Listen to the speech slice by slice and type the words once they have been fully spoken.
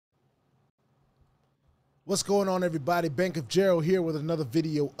What's going on, everybody? Bank of Gerald here with another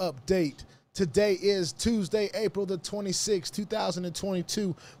video update. Today is Tuesday, April the 26th,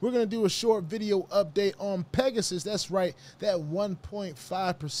 2022. We're going to do a short video update on Pegasus. That's right, that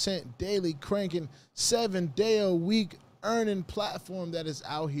 1.5% daily cranking, 7-day-a-week earning platform that is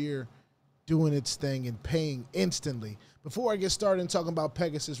out here doing its thing and paying instantly. Before I get started and talking about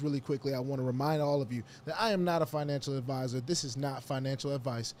Pegasus really quickly, I want to remind all of you that I am not a financial advisor. This is not financial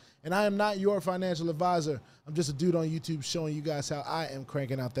advice, and I am not your financial advisor. I'm just a dude on YouTube showing you guys how I am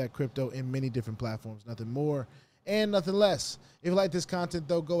cranking out that crypto in many different platforms, nothing more and nothing less. If you like this content,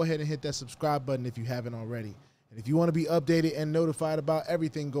 though, go ahead and hit that subscribe button if you haven't already. And if you want to be updated and notified about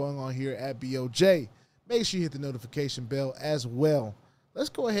everything going on here at BOJ, make sure you hit the notification bell as well. Let's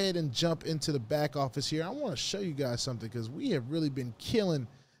go ahead and jump into the back office here. I want to show you guys something because we have really been killing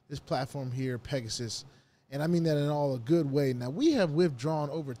this platform here, Pegasus, and I mean that in all a good way. Now, we have withdrawn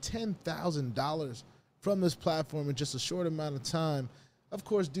over $10,000 from this platform in just a short amount of time, of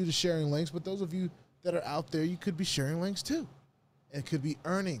course, due to sharing links, but those of you that are out there, you could be sharing links too. It could be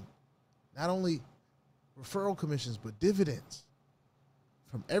earning not only referral commissions, but dividends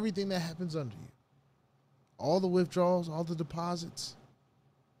from everything that happens under you. All the withdrawals, all the deposits.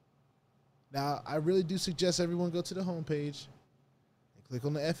 Now, I really do suggest everyone go to the homepage and click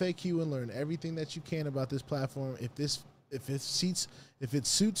on the FAQ and learn everything that you can about this platform. If it suits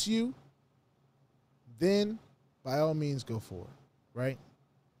you, then by all means go for it, right?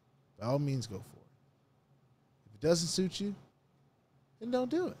 By all means go for it. If it doesn't suit you, then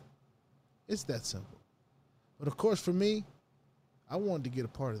don't do it. It's that simple. But of course, for me, I wanted to get a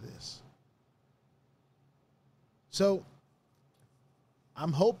part of this. So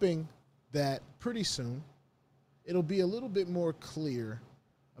I'm hoping that pretty soon it'll be a little bit more clear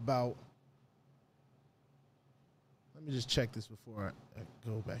about, let me just check this before I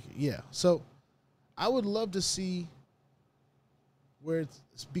go back here. Yeah, so I would love to see where it's,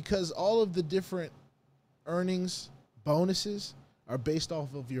 because all of the different earnings bonuses are based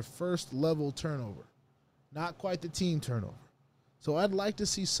off of your first level turnover, not quite the team turnover. So I'd like to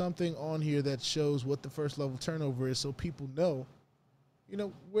see something on here that shows what the first level turnover is, so people know,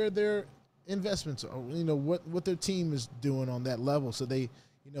 where their investments are, what their team is doing on that level, so they,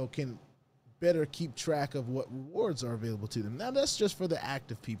 can better keep track of what rewards are available to them. Now, that's just for the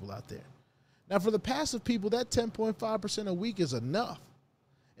active people out there. Now, for the passive people, that 10.5% a week is enough.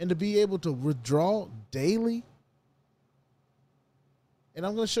 And to be able to withdraw daily, and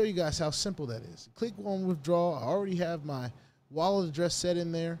I'm going to show you guys how simple that is. Click on withdraw. I already have my wallet address set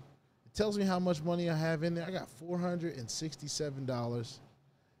in there. It tells me how much money I have in there. I got $467.12.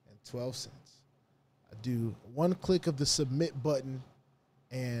 I do one click of the submit button,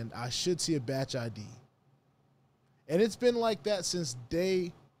 and I should see a batch ID. And it's been like that since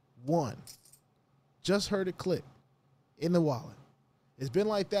day one. Just heard it click in the wallet. It's been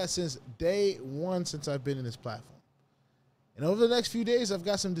like that since day one since I've been in this platform. And over the next few days, I've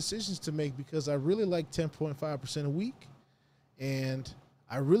got some decisions to make because I really like 10.5% a week. And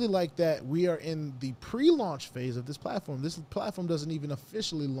I really like that we are in the pre-launch phase of this platform. This platform doesn't even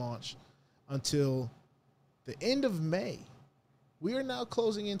officially launch until the end of May. We are now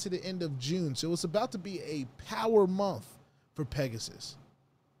closing into the end of June, so it's about to be a power month for Pegasus.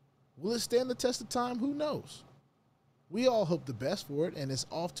 Will it stand the test of time? Who knows? We all hope the best for it, and it's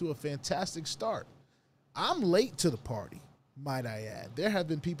off to a fantastic start. I'm late to the party, might I add. There have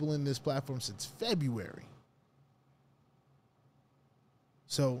been people in this platform since February.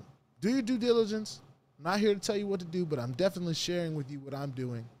 So do your due diligence. I'm not here to tell you what to do, but I'm definitely sharing with you what I'm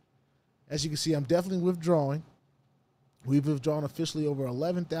doing. As you can see, I'm definitely withdrawing. We've withdrawn officially over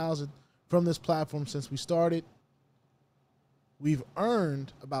 11,000 from this platform since we started. We've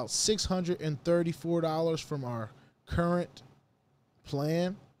earned about $634 from our current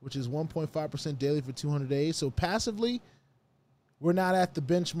plan, which is 1.5% daily for 200 days. So passively, we're not at the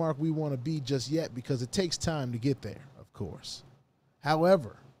benchmark we want to be just yet because it takes time to get there, of course.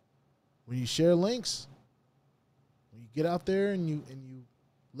 However, when you share links, when you get out there and you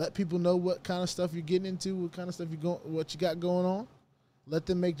let people know what kind of stuff you're getting into, what you got going on, let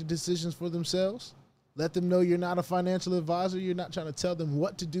them make the decisions for themselves. Let them know you're not a financial advisor. You're not trying to tell them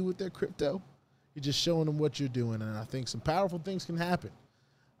what to do with their crypto. You're just showing them what you're doing, and I think some powerful things can happen.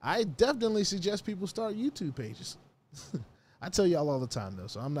 I definitely suggest people start YouTube pages. I tell y'all all the time, though,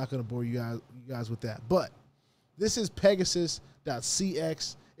 so I'm not going to bore you guys with that. But this is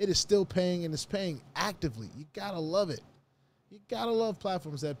Pegasus.cx. It is still paying, and it's paying actively. You got to love it. You got to love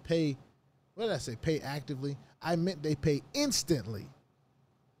platforms that pay. What did I say? Pay actively? I meant they pay instantly.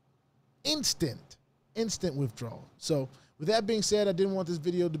 Instant withdrawal. So With that being said, I didn't want this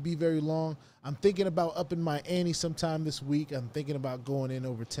video to be very long. I'm thinking about upping my ante sometime this week. I'm thinking about going in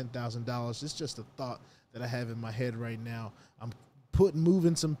over $10,000. It's just a thought that I have in my head right now. I'm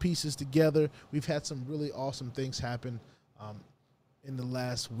moving some pieces together. We've had some really awesome things happen in the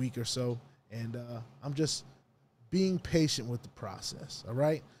last week or so, and I'm just being patient with the process, all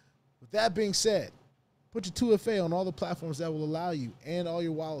right? With that being said, put your 2FA on all the platforms that will allow you and all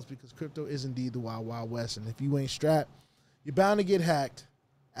your wallets, because crypto is indeed the wild, wild west, and if you ain't strapped, you're bound to get hacked.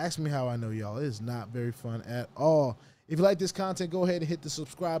 Ask me how I know, y'all. It is not very fun at all. If you like this content, go ahead and hit the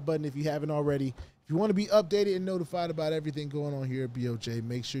subscribe button if you haven't already. If you want to be updated and notified about everything going on here at BOJ,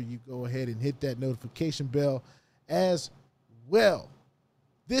 make sure you go ahead and hit that notification bell as well.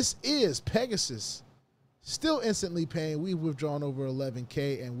 This is Pegasus, still instantly paying. We've withdrawn over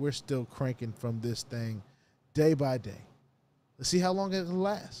 11K, and we're still cranking from this thing day by day. Let's see how long it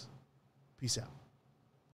lasts. Peace out.